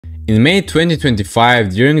In May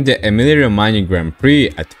 2025, during the Emilia-Romagna Grand Prix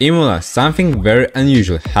at Imola, something very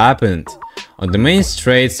unusual happened. On the main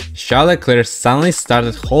straights, Charles Leclerc suddenly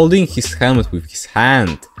started holding his helmet with his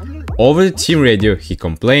hand. Over the team radio, he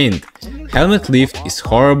complained, "Helmet lift is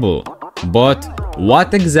horrible." But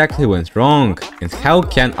what exactly went wrong, and how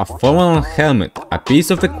can a Formula 1 helmet, a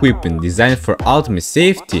piece of equipment designed for ultimate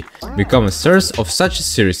safety, become a source of such a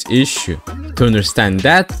serious issue? To understand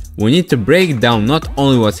that, we need to break down not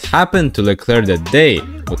only what happened to Leclerc that day,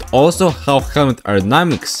 but also how helmet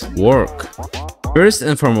aerodynamics work. First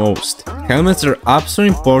and foremost, helmets are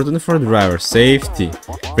absolutely important for driver safety.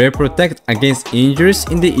 They protect against injuries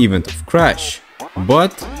in the event of crash.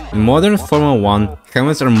 But in modern Formula 1,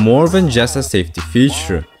 helmets are more than just a safety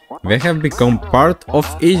feature. They have become part of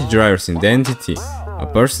each driver's identity, a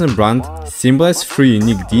personal brand symbolized through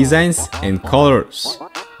unique designs and colors.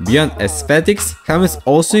 Beyond aesthetics, helmets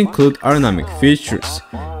also include aerodynamic features.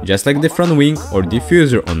 Just like the front wing or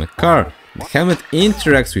diffuser on a car, the helmet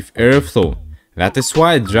interacts with airflow. That is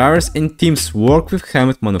why drivers and teams work with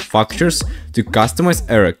helmet manufacturers to customize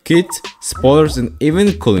aero kit, spoilers and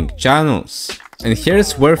even cooling channels. And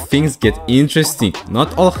here's where things get interesting,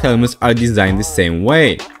 not all helmets are designed the same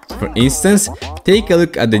way. For instance, take a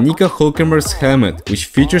look at the Nico Hülkenberg's helmet, which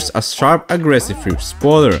features a sharp aggressive rear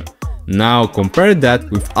spoiler. Now compare that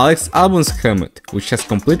with Alex Albon's helmet, which has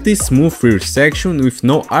completely smooth rear section with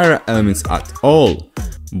no aero elements at all.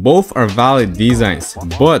 Both are valid designs,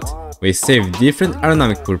 but they serve different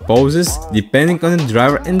aerodynamic purposes depending on the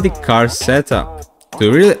driver and the car setup. To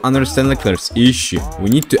really understand Leclerc's issue, we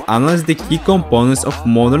need to analyze the key components of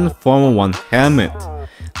modern Formula 1 helmet.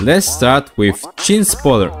 Let's start with chin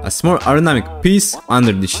spoiler, a small aerodynamic piece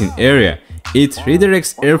under the chin area. It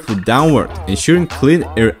redirects airflow downward, ensuring clean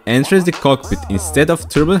air enters the cockpit instead of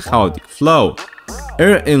turbulent chaotic flow.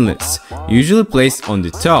 Air inlets, usually placed on the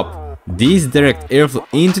top. These direct airflow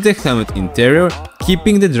into the helmet interior,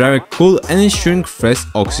 keeping the driver cool and ensuring fresh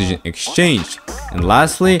oxygen exchange. And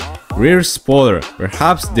lastly, rear spoiler,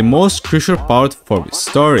 perhaps the most crucial part for this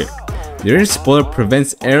story. The rear spoiler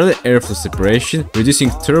prevents early airflow separation,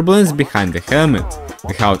 reducing turbulence behind the helmet.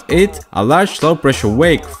 Without it, a large low-pressure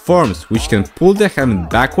wake forms, which can pull the helmet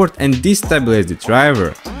backward and destabilize the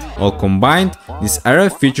driver. All combined, these aero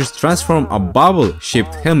features transform a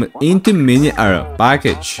bubble-shaped helmet into a mini aero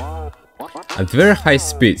package. At very high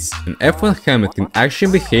speeds, an F1 helmet can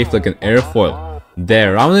actually behave like an airfoil.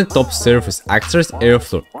 The rounded top surface acts as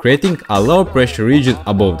airflow, creating a low pressure region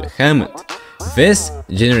above the helmet. This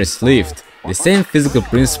generates lift, the same physical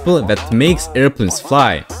principle that makes airplanes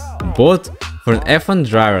fly. But for an F1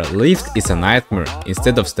 driver, lift is a nightmare.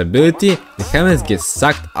 Instead of stability, the helmet gets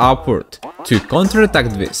sucked upward. To counterattack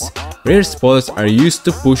this, rear spoilers are used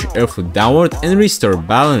to push airflow downward and restore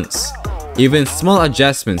balance. Even small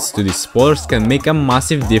adjustments to these spoilers can make a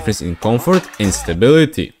massive difference in comfort and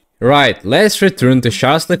stability. Right, let's return to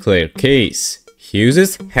Charles Leclerc's case. He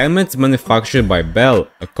uses helmets manufactured by Bell,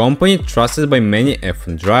 a company trusted by many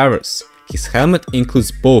F1 drivers. His helmet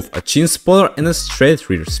includes both a chin spoiler and a straight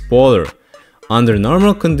rear spoiler. Under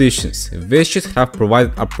normal conditions, this should have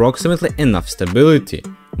provided approximately enough stability.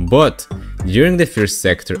 But during the first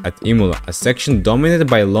sector at Imola, a section dominated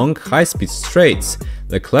by long high-speed straights,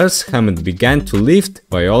 Leclerc's helmet began to lift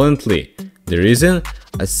violently. The reason?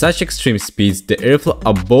 At such extreme speeds, the airflow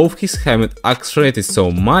above his helmet accelerated so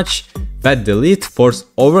much that the lift force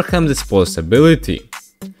overwhelmed the spoiler stability.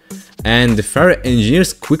 And the Ferrari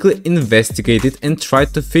engineers quickly investigated and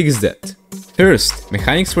tried to fix that. First,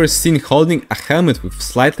 mechanics were seen holding a helmet with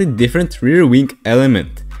slightly different rear wing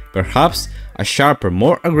element. Perhaps a sharper,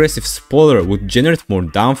 more aggressive spoiler would generate more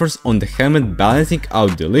downforce on the helmet, balancing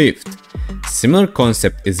out the lift. Similar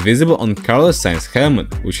concept is visible on Carlos Sainz's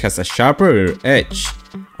helmet, which has a sharper rear edge.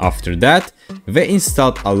 After that, they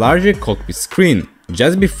installed a larger cockpit screen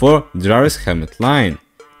just before the driver's helmet line.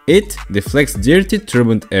 It deflects dirty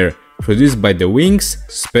turbulent air produced by the wings,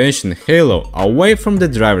 suspension, halo away from the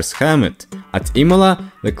driver's helmet. At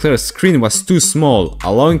Imola, Leclerc's screen was too small,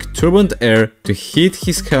 allowing turbulent air to hit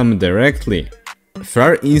his helmet directly.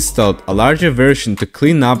 Ferrari installed a larger version to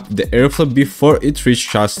clean up the airflow before it reached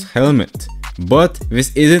Charles' helmet. But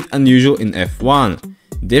this isn't unusual in F1.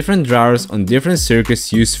 Different drivers on different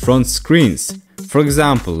circuits use front screens. For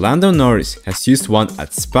example, Lando Norris has used one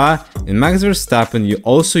at Spa, and Max Verstappen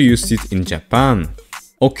also used it in Japan.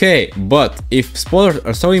 Okay, but if spoilers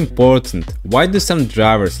are so important, why do some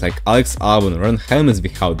drivers like Alex Albon run helmets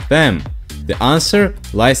without them? The answer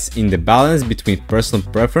lies in the balance between personal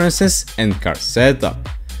preferences and car setup.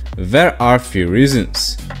 There are few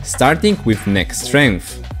reasons, starting with neck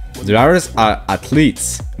strength. Drivers are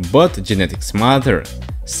athletes, but genetics matter.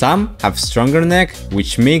 Some have stronger neck,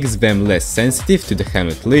 which makes them less sensitive to the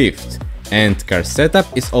helmet lift. And car setup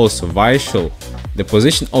is also vital. The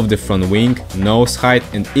position of the front wing, nose height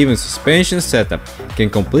and even suspension setup can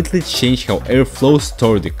completely change how air flows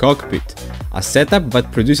toward the cockpit. A setup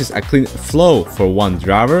that produces a clean flow for one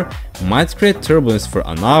driver might create turbulence for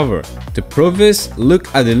another. To prove this,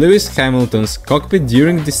 look at the Lewis Hamilton's cockpit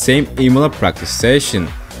during the same Imola practice session.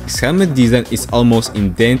 His helmet design is almost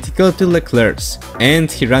identical to Leclerc's,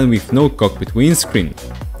 and he ran with no cockpit windscreen.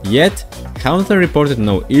 Yet, Hamilton reported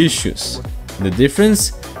no issues. The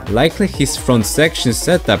difference? Likely his front section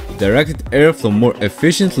setup directed airflow more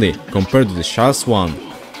efficiently compared to the Charles one.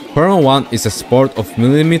 Formula 1 is a sport of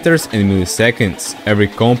millimeters and milliseconds. Every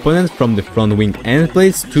component from the front wing end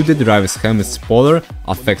plates to the driver's helmet spoiler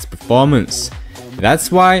affects performance.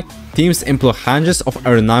 That's why teams employ hundreds of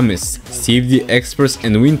aerodynamics, safety experts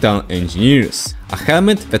and wind tunnel engineers. A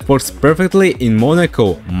helmet that works perfectly in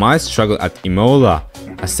Monaco might struggle at Imola.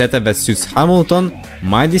 A setup that suits Hamilton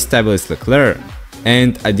might destabilize Leclerc.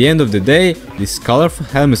 And at the end of the day, these colorful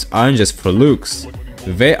helmets aren't just for looks.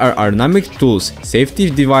 They are aerodynamic tools, safety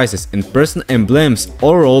devices and personal emblems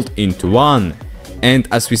all rolled into one. And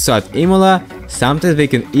as we saw at Imola, sometimes they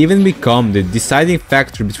can even become the deciding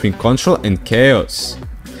factor between control and chaos.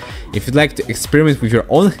 If you'd like to experiment with your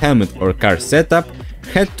own helmet or car setup,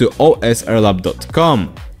 head to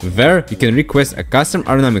osaerolab.com. There you can request a custom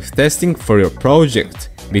aerodynamics testing for your project.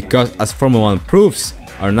 Because as Formula 1 proves,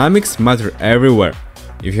 aerodynamics matter everywhere.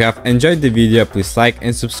 If you have enjoyed the video, please like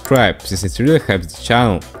and subscribe since it really helps the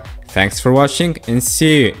channel. Thanks for watching and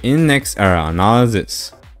see you in next aero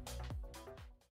analysis.